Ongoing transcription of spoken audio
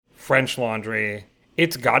French Laundry.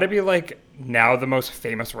 It's got to be like now the most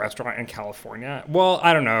famous restaurant in California. Well,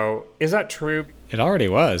 I don't know. Is that true? It already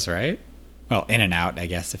was, right? Well, In-N-Out, I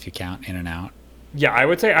guess, if you count In-N-Out. Yeah, I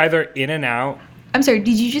would say either In-N-Out. I'm sorry,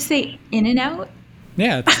 did you just say In-N-Out?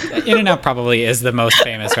 Yeah, In-N-Out probably is the most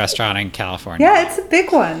famous restaurant in California. Yeah, it's a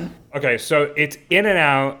big one. Okay, so it's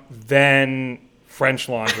In-N-Out, then French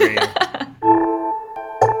Laundry.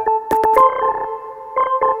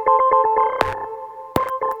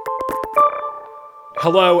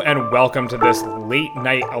 Hello and welcome to this late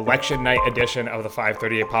night election night edition of the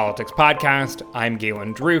 538 Politics podcast. I'm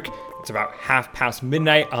Galen Druk. It's about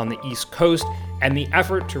midnight on the East Coast, and the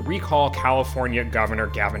effort to recall California Governor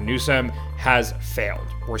Gavin Newsom has failed.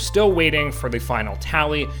 We're still waiting for the final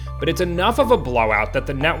tally, but it's enough of a blowout that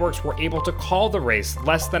the networks were able to call the race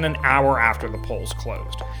less than an hour after the polls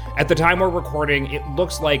closed. At the time we're recording, it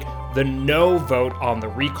looks like the no vote on the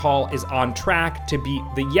recall is on track to beat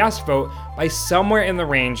the yes vote by somewhere in the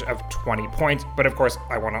range of 20 points. But of course,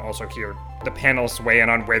 I want to also hear the panelists weigh in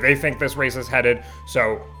on where they think this race is headed.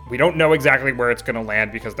 So we don't know exactly where it's going to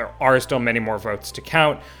land because there are still many more votes to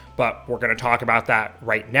count, but we're going to talk about that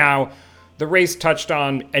right now. The race touched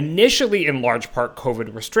on initially in large part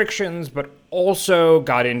COVID restrictions, but also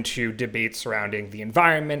got into debates surrounding the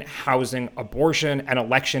environment, housing, abortion, and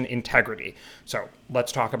election integrity. So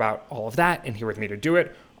let's talk about all of that. And here with me to do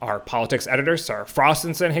it, our politics editor, Sarah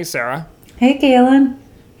Frostenson. Hey, Sarah. Hey, Galen.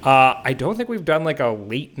 I don't think we've done like a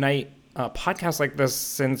late night podcast like this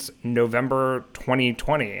since November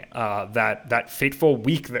 2020, that fateful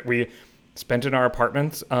week that we spent in our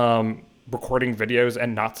apartments recording videos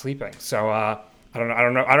and not sleeping. So I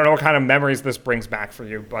don't know what kind of memories this brings back for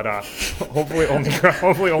you, but hopefully only rough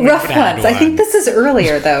ones. I think this is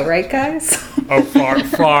earlier though, right, guys? Oh,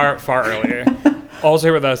 far earlier. Also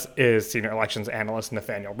here with us is senior elections analyst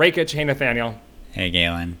Nathaniel Rakich. Hey, Nathaniel. Hey,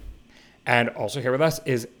 Galen. And also here with us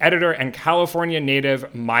is editor and California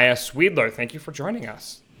native Maya Swedler. Thank you for joining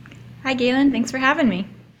us. Hi, Galen. Thanks for having me.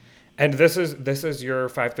 And this is your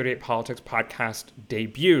 538 Politics podcast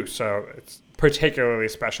debut, so it's particularly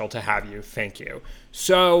special to have you. Thank you.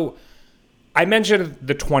 So I mentioned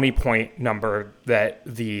the 20-point number that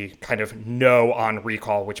the kind of no on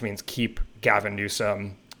recall, which means keep Gavin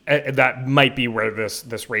Newsom, that might be where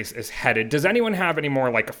this race is headed. Does anyone have any more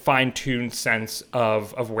like a fine-tuned sense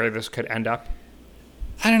of where this could end up?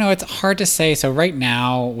 I don't know. It's hard to say. So right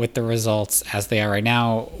now, with the results as they are right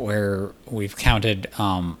now, where we've counted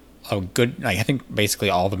a good, I think basically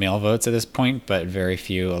all the mail votes at this point, but very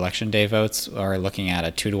few election day votes, are looking at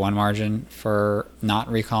a 2-to-1 margin for not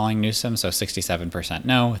recalling Newsom. So 67%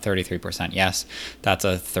 no, 33% yes. That's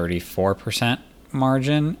a 34%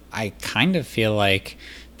 margin. I kind of feel like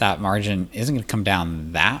that margin isn't going to come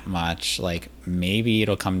down that much. Like maybe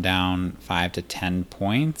it'll come down 5 to 10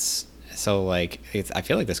 points. So like I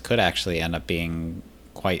feel like this could actually end up being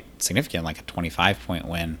quite significant, like a 25-point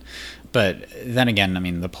win. But then again, I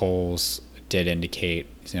mean, the polls did indicate,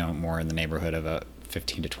 more in the neighborhood of a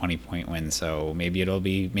 15 to 20-point win. So maybe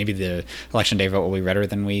maybe the election day vote will be redder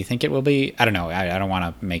than we think it will be. I don't know. I don't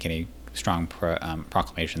want to make any strong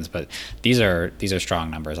proclamations, but these are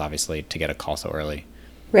strong numbers, obviously, to get a call so early.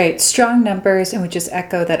 Right. Strong numbers, and we just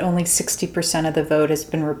echo that only 60% of the vote has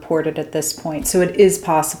been reported at this point. So it is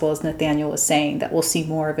possible, as Nathaniel was saying, that we'll see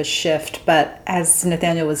more of a shift. But as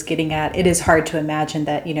Nathaniel was getting at, it is hard to imagine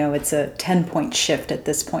that, it's a 10-point shift at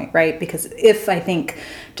this point, right? Because if I think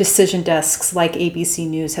decision desks like ABC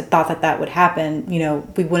News had thought that would happen,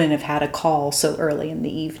 we wouldn't have had a call so early in the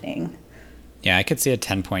evening. Yeah, I could see a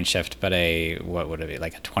 10-point shift, but what would it be,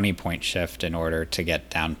 like a 20-point shift in order to get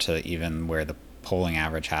down to even where the polling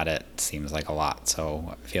average had it seems like a lot. So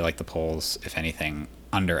I feel like the polls, if anything,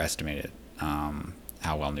 underestimated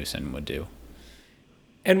how well Newsom would do.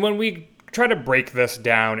 And when we try to break this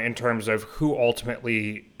down in terms of who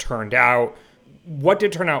ultimately turned out, what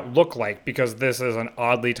did turnout look like? Because this is an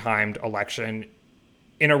oddly timed election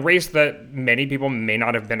in a race that many people may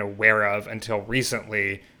not have been aware of until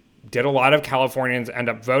recently. Did a lot of Californians end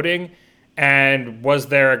up voting? And was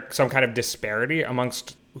there some kind of disparity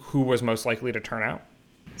amongst who was most likely to turn out?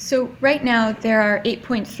 So right now there are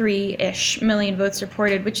 8.3-ish million votes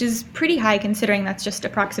reported, which is pretty high considering that's just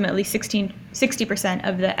approximately 60%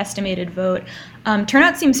 of the estimated vote.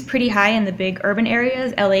 Turnout seems pretty high in the big urban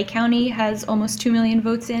areas. LA County has almost 2 million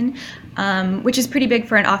votes in, which is pretty big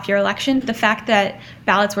for an off-year election. The fact that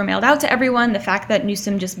ballots were mailed out to everyone, the fact that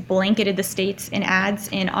Newsom just blanketed the states in ads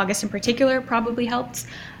in August in particular probably helped.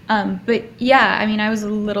 But yeah, I mean, I was a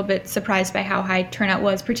little bit surprised by how high turnout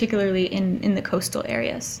was, particularly in the coastal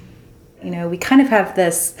areas. We kind of have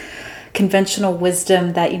this conventional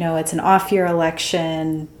wisdom that, it's an off-year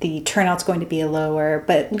election, the turnout's going to be lower,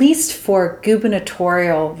 but at least for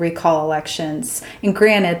gubernatorial recall elections, and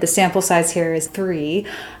granted, the sample size here is 3,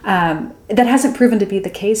 that hasn't proven to be the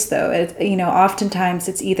case, though. Oftentimes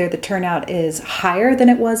it's either the turnout is higher than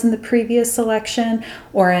it was in the previous election,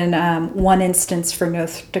 or in one instance for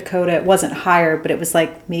North Dakota, it wasn't higher, but it was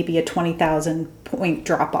like maybe a 20,000 point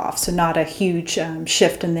drop off. So not a huge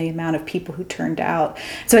shift in the amount of people who turned out.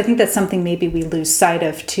 So I think that's something maybe we lose sight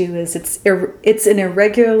of too, is it's an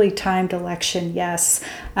irregularly timed election, yes.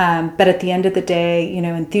 But at the end of the day,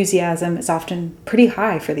 enthusiasm is often pretty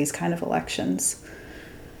high for these kind of elections.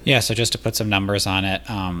 Yeah, so just to put some numbers on it,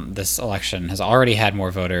 this election has already had more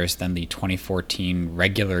voters than the 2014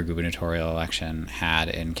 regular gubernatorial election had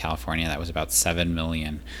in California. That was about 7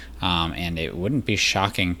 million. And it wouldn't be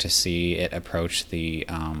shocking to see it approach the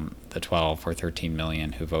 12 or 13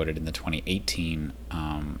 million who voted in the 2018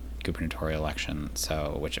 gubernatorial election,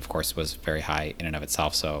 which of course was very high in and of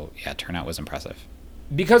itself. So yeah, turnout was impressive.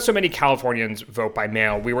 Because so many Californians vote by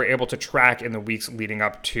mail, we were able to track in the weeks leading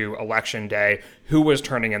up to Election Day who was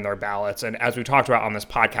turning in their ballots. And as we talked about on this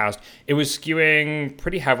podcast, it was skewing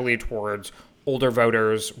pretty heavily towards older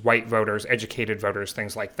voters, white voters, educated voters,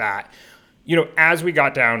 things like that. As we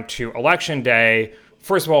got down to Election Day,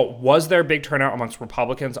 first of all, was there a big turnout amongst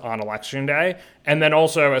Republicans on Election Day? And then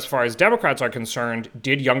also, as far as Democrats are concerned,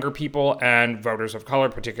 did younger people and voters of color,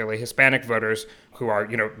 particularly Hispanic voters, who are,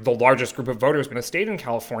 the largest group of voters in the state in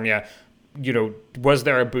California, was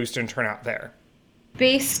there a boost in turnout there?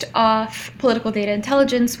 Based off Political Data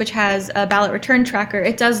Intelligence, which has a ballot return tracker,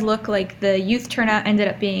 it does look like the youth turnout ended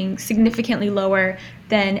up being significantly lower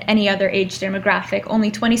than any other age demographic. Only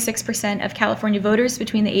 26% of California voters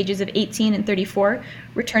between the ages of 18 and 34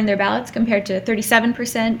 returned their ballots, compared to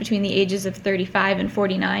 37% between the ages of 35 and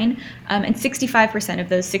 49, and 65% of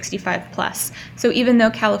those 65 plus. So even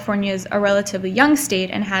though California is a relatively young state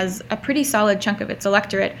and has a pretty solid chunk of its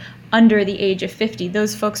electorate under the age of 50,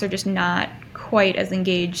 those folks are just not quite as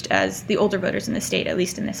engaged as the older voters in the state, at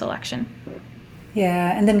least in this election.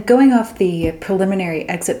 Yeah, and then going off the preliminary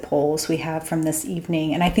exit polls we have from this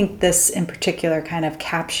evening, and I think this in particular kind of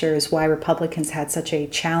captures why Republicans had such a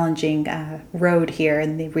challenging road here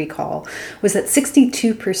in the recall, was that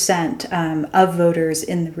 62% of voters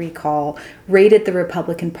in the recall rated the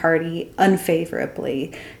Republican Party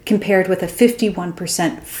unfavorably, compared with a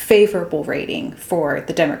 51% favorable rating for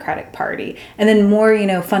the Democratic Party. And then more,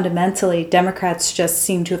 fundamentally, Democrats just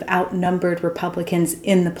seem to have outnumbered Republicans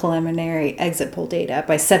in the preliminary exit poll data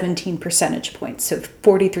by 17 percentage points, so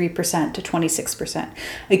 43% to 26%.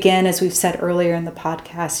 Again, as we've said earlier in the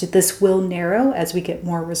podcast, this will narrow as we get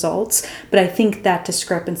more results, but I think that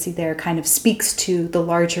discrepancy there kind of speaks to the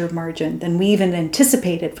larger margin than we even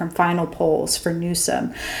anticipated from final polls for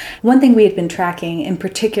Newsom. One thing we had been tracking, in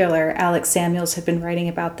particular, Alex Samuels had been writing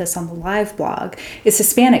about this on the Live blog, is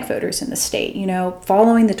Hispanic voters in the state.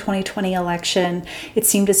 Following the 2020 election, it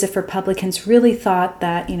seemed as if Republicans really thought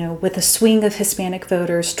that, with a swing of Hispanic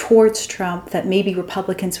voters towards Trump, that maybe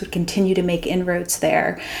Republicans would continue to make inroads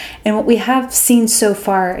there. And what we have seen so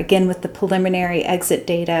far, again with the preliminary exit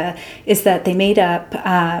data, is that they made up,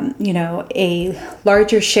 a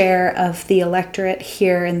larger share of the electorate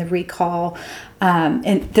here in the recall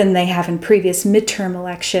than they have in previous midterm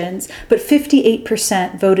elections, but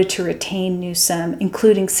 58% voted to retain Newsom,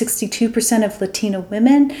 including 62% of Latina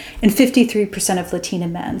women and 53% of Latina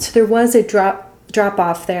men. So there was a drop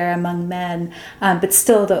off there among men, but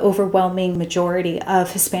still the overwhelming majority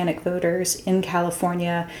of Hispanic voters in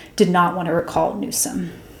California did not want to recall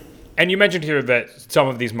Newsom. And you mentioned here that some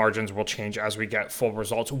of these margins will change as we get full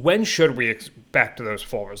results. When should we expect those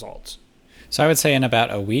full results? So I would say in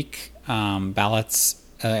about a week, ballots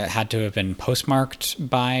had to have been postmarked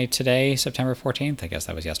by today, September 14th. I guess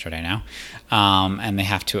that was yesterday now. And they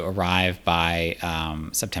have to arrive by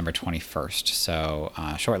September 21st. So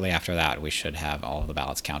shortly after that, we should have all of the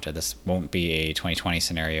ballots counted. This won't be a 2020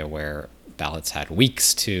 scenario where ballots had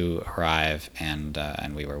weeks to arrive and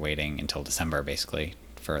we were waiting until December, basically,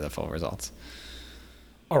 for the full results.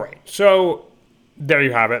 All right. So there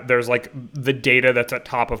you have it. There's the data that's at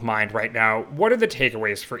top of mind right now. What are the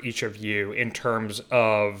takeaways for each of you in terms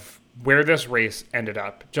of where this race ended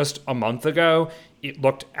up? Just a month ago, it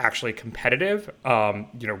looked actually competitive.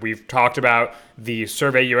 We've talked about the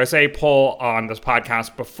Survey USA poll on this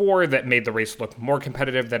podcast before that made the race look more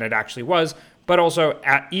competitive than it actually was. But also,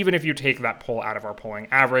 even if you take that poll out of our polling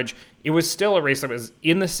average, it was still a race that was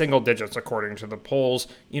in the single digits according to the polls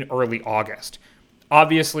in early August.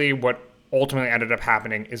 Obviously, what ultimately ended up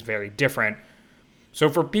happening is very different. So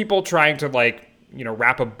for people trying to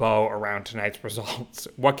wrap a bow around tonight's results,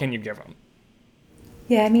 what can you give them?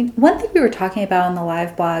 Yeah, I mean, one thing we were talking about on the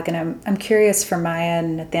live blog, and I'm curious for Maya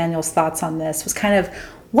and Nathaniel's thoughts on this, was kind of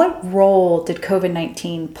what role did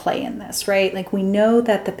COVID-19 play in this, right? Like, we know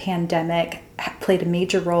that the pandemic played a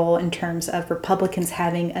major role in terms of Republicans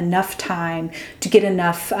having enough time to get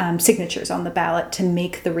enough signatures on the ballot to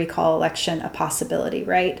make the recall election a possibility,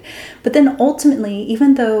 right? But then ultimately,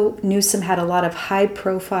 even though Newsom had a lot of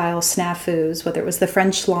high-profile snafus, whether it was the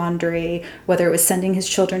French Laundry, whether it was sending his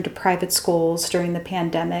children to private schools during the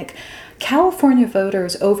pandemic, California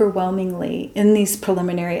voters overwhelmingly in these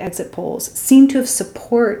preliminary exit polls seem to have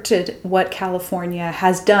supported what California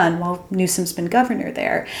has done while Newsom's been governor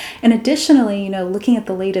there. And additionally, looking at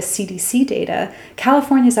the latest CDC data,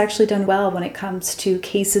 California's actually done well when it comes to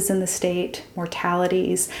cases in the state,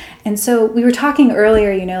 mortalities. And so we were talking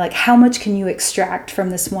earlier, like how much can you extract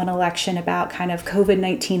from this one election about kind of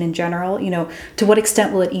COVID-19 in general? To what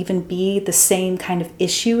extent will it even be the same kind of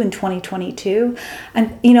issue in 2022?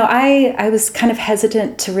 And, I was kind of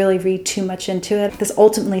hesitant to really read too much into it. This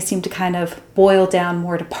ultimately seemed to kind of boil down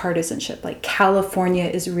more to partisanship. Like, California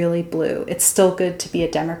is really blue. It's still good to be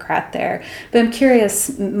a Democrat there. But I'm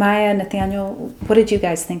curious, Maya, Nathaniel, what did you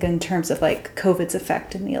guys think in terms of like COVID's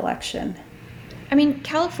effect in the election? I mean,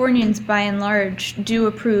 Californians by and large do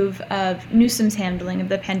approve of Newsom's handling of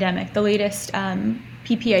the pandemic. The latest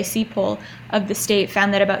PPIC poll of the state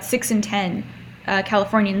found that about 6 in 10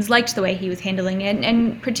 Californians liked the way he was handling it,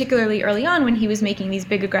 and particularly early on when he was making these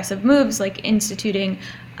big aggressive moves, like instituting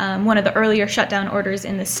one of the earlier shutdown orders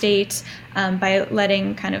in the state by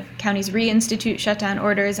letting kind of counties reinstitute shutdown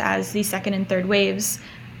orders as the second and third waves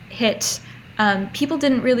hit. People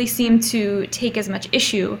didn't really seem to take as much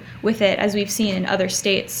issue with it as we've seen in other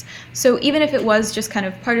states. So even if it was just kind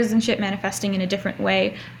of partisanship manifesting in a different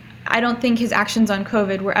way, I don't think his actions on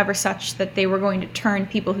COVID were ever such that they were going to turn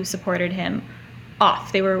people who supported him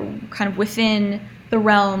off. They were kind of within the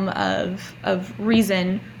realm of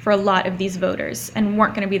reason for a lot of these voters and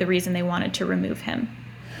weren't going to be the reason they wanted to remove him.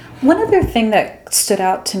 One other thing that stood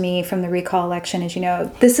out to me from the recall election is,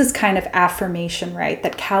 this is kind of affirmation, right?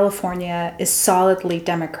 That California is solidly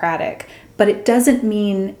Democratic, but it doesn't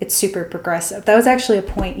mean it's super progressive. That was actually a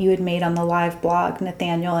point you had made on the live blog,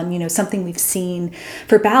 Nathaniel, and something we've seen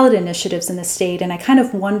for ballot initiatives in the state. And I kind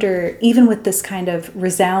of wonder, even with this kind of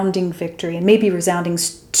resounding victory, and maybe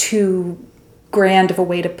resounding's too grand of a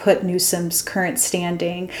way to put Newsom's current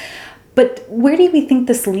standing, but where do we think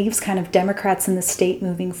this leaves kind of Democrats in the state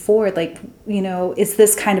moving forward? Like, is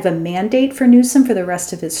this kind of a mandate for Newsom for the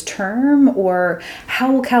rest of his term? Or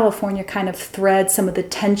how will California kind of thread some of the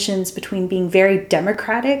tensions between being very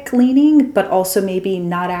Democratic leaning, but also maybe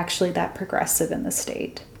not actually that progressive in the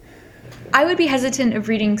state? I would be hesitant of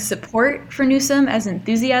reading support for Newsom as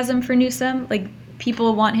enthusiasm for Newsom. Like,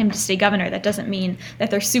 people want him to stay governor. That doesn't mean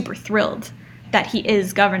that they're super thrilled that he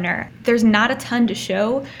is governor. There's not a ton to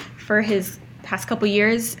show for his past couple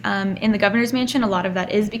years in the governor's mansion. A lot of that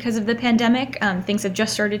is because of the pandemic. Things have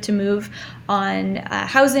just started to move on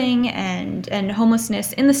housing and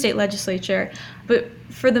homelessness in the state legislature. But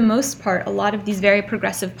for the most part, a lot of these very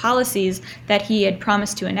progressive policies that he had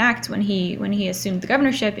promised to enact when he assumed the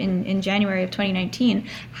governorship in January of 2019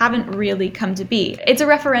 haven't really come to be. It's a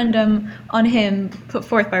referendum on him put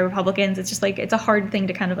forth by Republicans. It's just like, it's a hard thing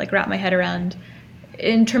to kind of like wrap my head around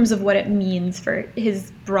in terms of what it means for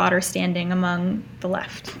his broader standing among the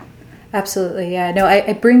left. Absolutely, yeah. No,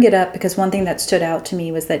 I bring it up because one thing that stood out to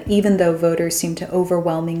me was that even though voters seem to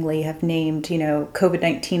overwhelmingly have named,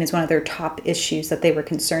 COVID-19 as one of their top issues that they were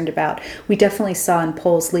concerned about, we definitely saw in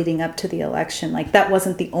polls leading up to the election, like that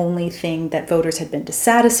wasn't the only thing that voters had been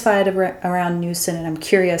dissatisfied around Newsom. And I'm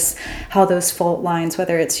curious how those fault lines,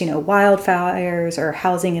 whether it's, wildfires or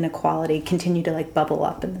housing inequality, continue to like bubble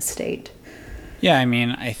up in the state. Yeah, I mean,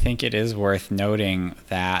 I think it is worth noting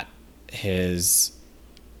that his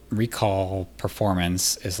recall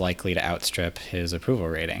performance is likely to outstrip his approval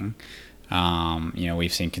rating.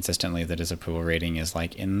 We've seen consistently that his approval rating is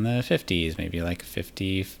like in the 50s, maybe like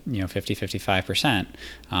 55%.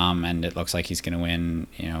 And it looks like he's going to win,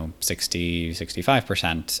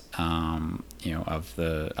 65%, of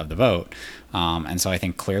the vote. And so I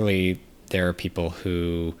think clearly there are people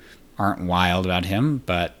who aren't wild about him,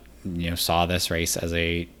 but saw this race as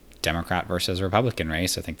a Democrat versus Republican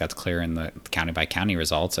race. I think that's clear in the county by county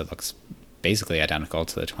results. It looks basically identical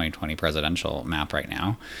to the 2020 presidential map right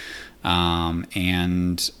now.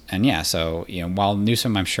 So while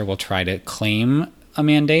Newsom, I'm sure, will try to claim a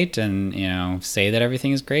mandate and, say that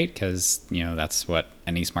everything is great because, that's what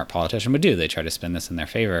any smart politician would do. They try to spin this in their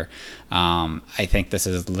favor. I think this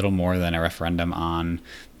is little more than a referendum on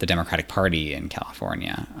the Democratic Party in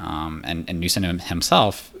California. And Newsom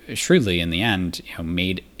himself, shrewdly in the end,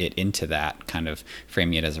 made it into that, kind of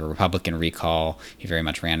framing it as a Republican recall. He very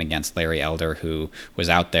much ran against Larry Elder, who was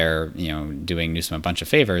out there, doing Newsom a bunch of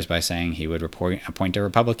favors by saying he would appoint a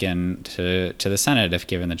Republican to the Senate if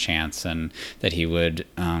given the chance, and that he would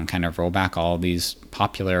kind of roll back all these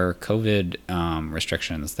popular COVID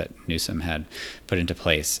restrictions that Newsom had put into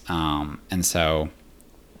place.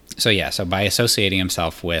 So by associating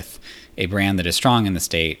himself with a brand that is strong in the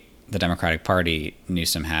state, the Democratic Party,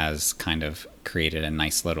 Newsom has kind of created a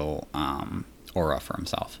nice little aura for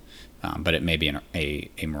himself. But it may be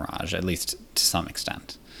a mirage, at least to some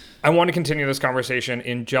extent. I want to continue this conversation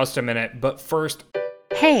in just a minute, but first...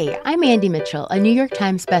 Hey, I'm Andy Mitchell, a New York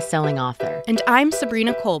Times bestselling author. And I'm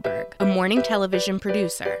Sabrina Kohlberg, a morning television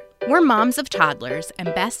producer. We're moms of toddlers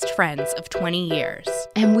and best friends of 20 years.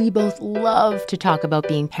 And we both love to talk about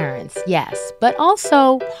being parents, yes, but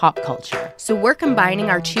also pop culture. So we're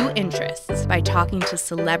combining our two interests by talking to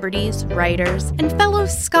celebrities, writers, and fellow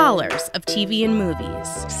scholars of TV and movies.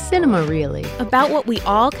 Cinema, really. About what we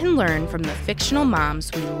all can learn from the fictional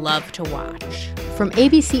moms we love to watch. From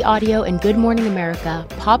ABC Audio and Good Morning America,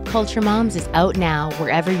 Pop Culture Moms is out now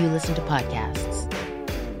wherever you listen to podcasts.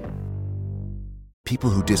 People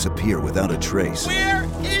who disappear without a trace. Where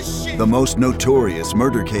is she? The most notorious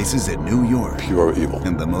murder cases in New York. Pure evil.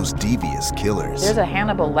 And the most devious killers. There's a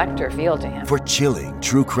Hannibal Lecter feel to him. For chilling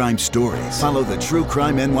true crime stories, follow the True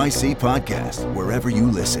Crime NYC podcast wherever you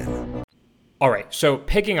listen. All right, so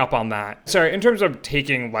picking up on that, so in terms of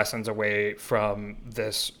taking lessons away from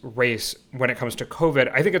this race when it comes to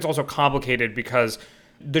COVID, I think it's also complicated because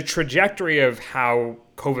the trajectory of how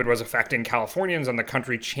COVID was affecting Californians and the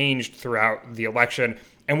country changed throughout the election,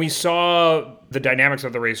 and we saw the dynamics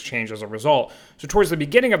of the race change as a result. So towards the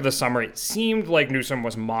beginning of the summer, it seemed like Newsom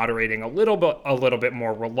was moderating a little bit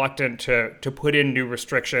more, reluctant to put in new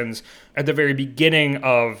restrictions at the very beginning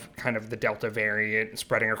of kind of the Delta variant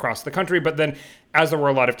spreading across the country. But then as there were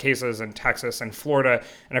a lot of cases in Texas and Florida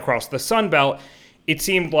and across the Sun Belt, it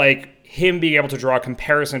seemed like him being able to draw a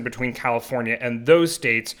comparison between California and those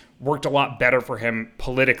states worked a lot better for him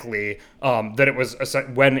politically than it was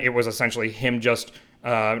when it was essentially him just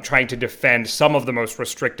trying to defend some of the most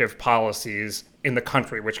restrictive policies in the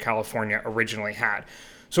country, which California originally had.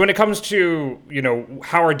 So when it comes to,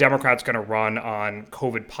 how are Democrats going to run on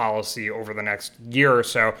COVID policy over the next year or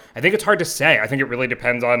so, I think it's hard to say. I think it really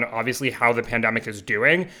depends on, obviously, how the pandemic is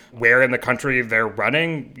doing, where in the country they're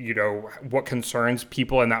running, what concerns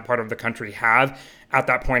people in that part of the country have at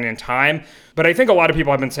that point in time. But I think a lot of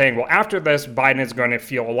people have been saying, well, after this, Biden is going to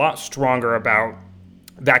feel a lot stronger about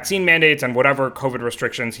vaccine mandates and whatever COVID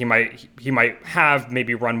restrictions he might have,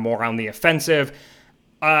 maybe run more on the offensive.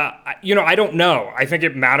 I don't know. I think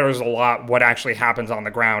it matters a lot what actually happens on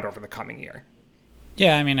the ground over the coming year.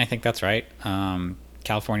 Yeah, I think that's right.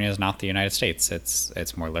 California is not the United States.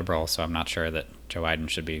 It's more liberal, so I'm not sure that Joe Biden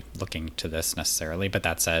should be looking to this necessarily. But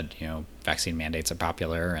that said, vaccine mandates are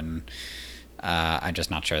popular, and I'm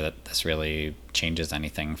just not sure that this really changes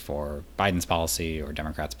anything for Biden's policy or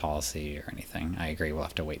Democrats' policy or anything. I agree. We'll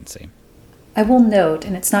have to wait and see. I will note,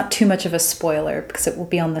 and it's not too much of a spoiler because it will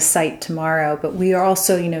be on the site tomorrow, but we are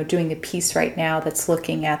also, doing a piece right now that's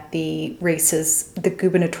looking at the races, the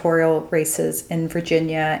gubernatorial races in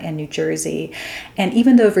Virginia and New Jersey. And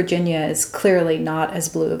even though Virginia is clearly not as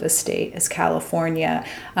blue of a state as California,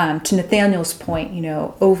 to Nathaniel's point,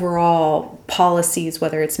 overall policies,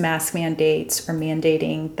 whether it's mask mandates or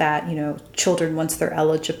mandating that, children, once they're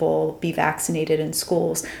eligible, be vaccinated in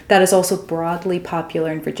schools, that is also broadly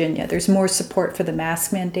popular in Virginia. There's more support for the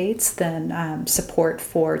mask mandates than support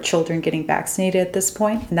for children getting vaccinated at this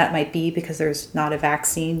point. And that might be because there's not a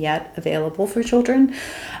vaccine yet available for children.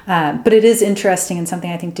 But it is interesting and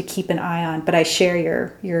something I think to keep an eye on. But I share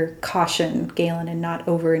your caution, Galen, in not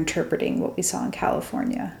over-interpreting what we saw in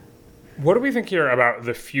California. What do we think here about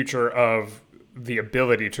the future of the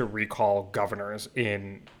ability to recall governors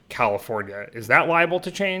in California? Is that liable to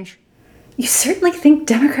change? You certainly think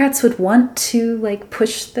Democrats would want to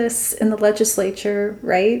push this in the legislature,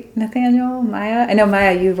 right, Nathaniel, Maya? I know,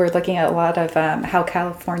 Maya, you were looking at a lot of how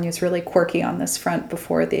California is really quirky on this front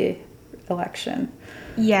before the election.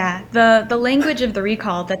 Yeah, the language of the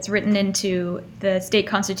recall that's written into the state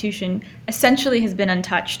constitution essentially has been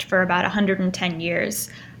untouched for about 110 years.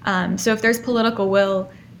 So if there's political will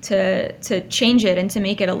to change it and to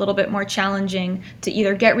make it a little bit more challenging to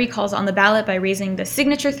either get recalls on the ballot by raising the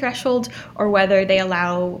signature threshold, or whether they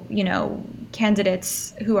allow,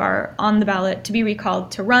 candidates who are on the ballot to be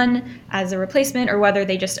recalled to run as a replacement, or whether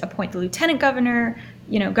they just appoint the lieutenant governor,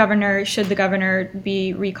 should the governor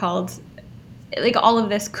be recalled. Like, all of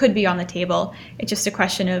this could be on the table. It's just a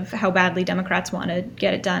question of how badly Democrats want to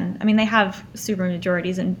get it done. I mean, they have super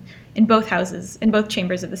majorities in both houses, in both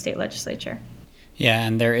chambers of the state legislature. Yeah,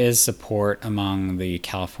 and there is support among the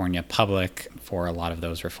California public for a lot of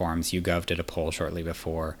those reforms. YouGov did a poll shortly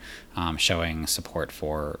before showing support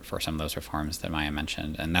for some of those reforms that Maya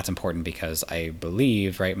mentioned. And that's important because I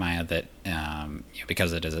believe, right, Maya, that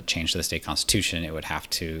because it is a change to the state constitution, it would have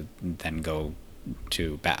to then go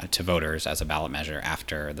to voters as a ballot measure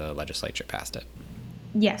after the legislature passed it.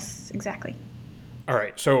 Yes, exactly. All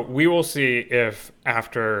right, so we will see if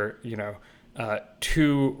after,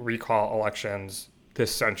 2 recall elections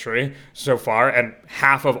this century so far, and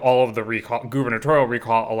half of all of the gubernatorial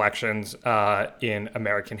recall elections in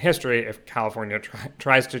American history, if California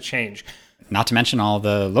tries to change. Not to mention all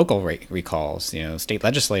the local recalls. State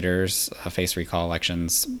legislators face recall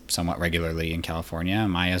elections somewhat regularly in California.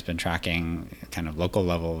 Maya's been tracking kind of local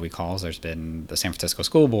level recalls. There's been the San Francisco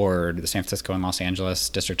School Board, the San Francisco and Los Angeles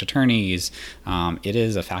district attorneys. It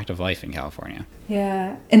is a fact of life in California.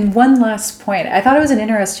 Yeah. And one last point. I thought it was an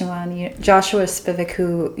interesting one. Joshua Spivak,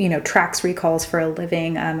 who, tracks recalls for a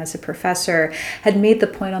living as a professor, had made the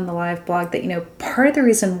point on the live blog that, part of the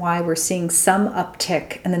reason why we're seeing some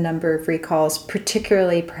uptick in the number of recalls,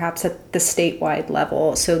 particularly perhaps at the statewide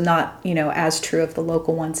level, so not, as true of the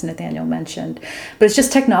local ones Nathaniel mentioned, but it's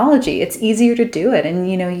just technology. It's easier to do it.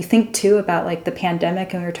 And, you think too about like the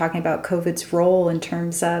pandemic, and we were talking about COVID's role in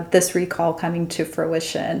terms of this recall coming to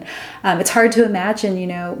fruition. It's hard to imagine,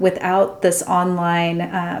 without this online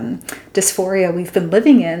dysphoria we've been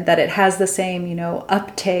living in, that it has the same,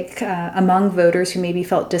 uptake among voters who maybe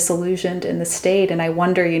felt disillusioned in the state. And I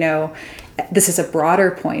wonder, this is a broader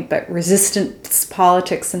point, but resistance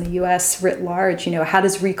politics in the U.S. writ large, how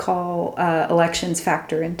does recall elections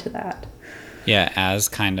factor into that? Yeah, as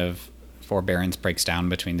kind of forbearance breaks down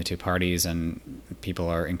between the two parties and people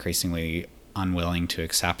are increasingly unwilling to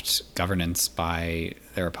accept governance by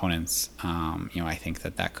their opponents, I think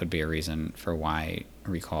that could be a reason for why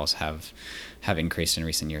recalls have increased in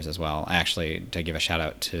recent years as well. Actually, to give a shout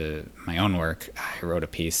out to my own work, I wrote a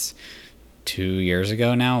piece 2 years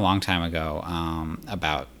ago now, a long time ago,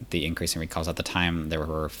 about the increase in recalls. At the time, there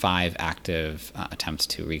were 5 active attempts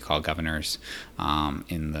to recall governors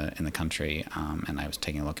in the country, and I was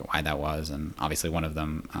taking a look at why that was, and obviously one of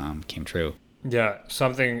them came true. Yeah,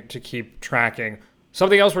 something to keep tracking.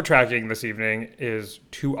 Something else we're tracking this evening is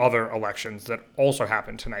 2 other elections that also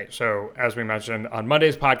happened tonight. So as we mentioned on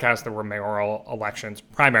Monday's podcast, there were mayoral elections,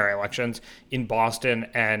 primary elections in Boston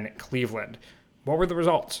and Cleveland. What were the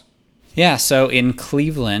results? Yeah, so in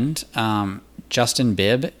Cleveland, Justin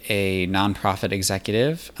Bibb, a nonprofit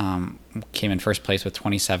executive, came in first place with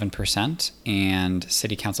 27%, and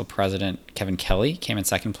City Council President Kevin Kelly came in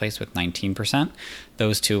second place with 19%.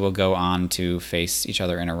 Those two will go on to face each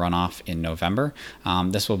other in a runoff in November.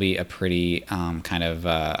 This will be a pretty kind of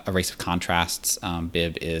a race of contrasts.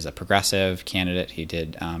 Bibb is a progressive candidate. He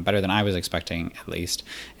did better than I was expecting, at least.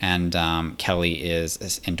 And Kelly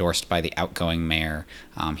is endorsed by the outgoing mayor.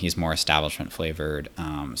 He's more establishment flavored,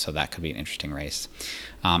 so that could be an interesting race.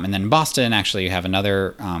 And then in Boston, actually, you have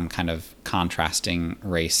another kind of contrasting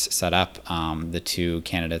race set up. The 2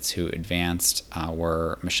 candidates who advanced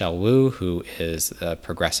were Michelle Wu, who is a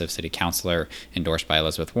progressive city councilor endorsed by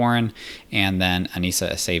Elizabeth Warren, and then Anissa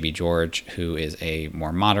Essaibi-George, who is a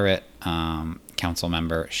more moderate council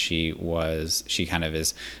member. She kind of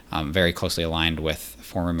is very closely aligned with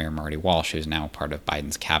former Mayor Marty Walsh, who's now part of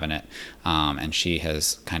Biden's cabinet, and she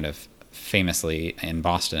has kind of famously, in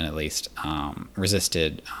Boston at least,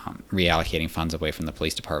 resisted reallocating funds away from the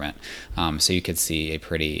police department. So you could see a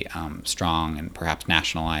pretty strong and perhaps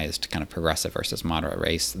nationalized kind of progressive versus moderate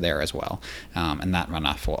race there as well. And that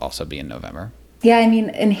runoff will also be in November. Yeah, I mean,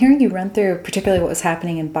 and hearing you run through particularly what was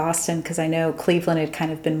happening in Boston, because I know Cleveland had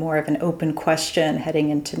kind of been more of an open question heading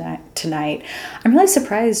into tonight. I'm really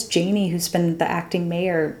surprised Janey, who's been the acting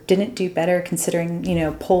mayor, didn't do better, considering,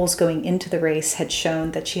 polls going into the race had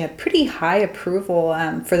shown that she had pretty high approval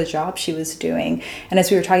for the job she was doing. And as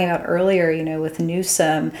we were talking about earlier, with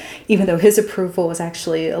Newsom, even though his approval was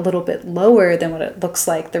actually a little bit lower than what it looks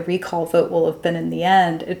like the recall vote will have been in the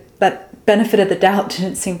end, that benefit of the doubt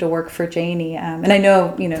didn't seem to work for Janey. And I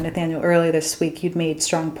know, Nathaniel, earlier this week, you'd made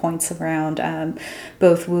strong points around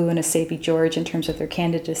both Wu and Essaibi-George in terms of their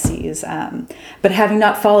candidacies. But having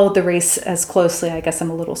not followed the race as closely, I guess I'm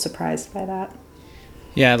a little surprised by that.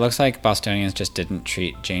 Yeah, it looks like Bostonians just didn't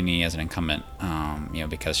treat Janey as an incumbent,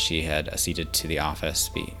 because she had acceded to the office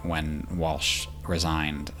when Walsh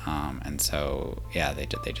resigned, and so they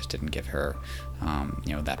just didn't give her,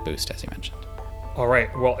 that boost as you mentioned. All right.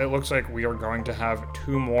 Well, it looks like we are going to have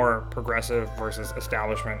 2 more progressive versus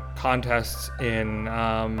establishment contests in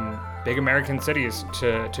big American cities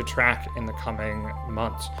to track in the coming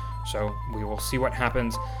months. So we will see what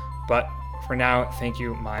happens. But for now, thank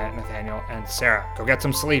you, Maya, Nathaniel, and Sarah. Go get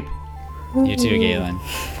some sleep. You too, Galen.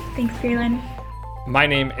 Thanks, Galen. My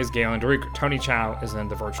name is Galen Daruk. Tony Chow is in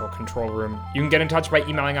the virtual control room. You can get in touch by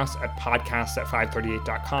emailing us at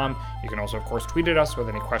podcasts@538.com. You can also, of course, tweet at us with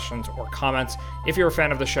any questions or comments. If you're a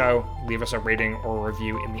fan of the show, leave us a rating or a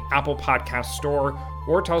review in the Apple Podcast Store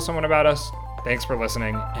or tell someone about us. Thanks for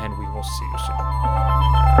listening, and we will see you soon.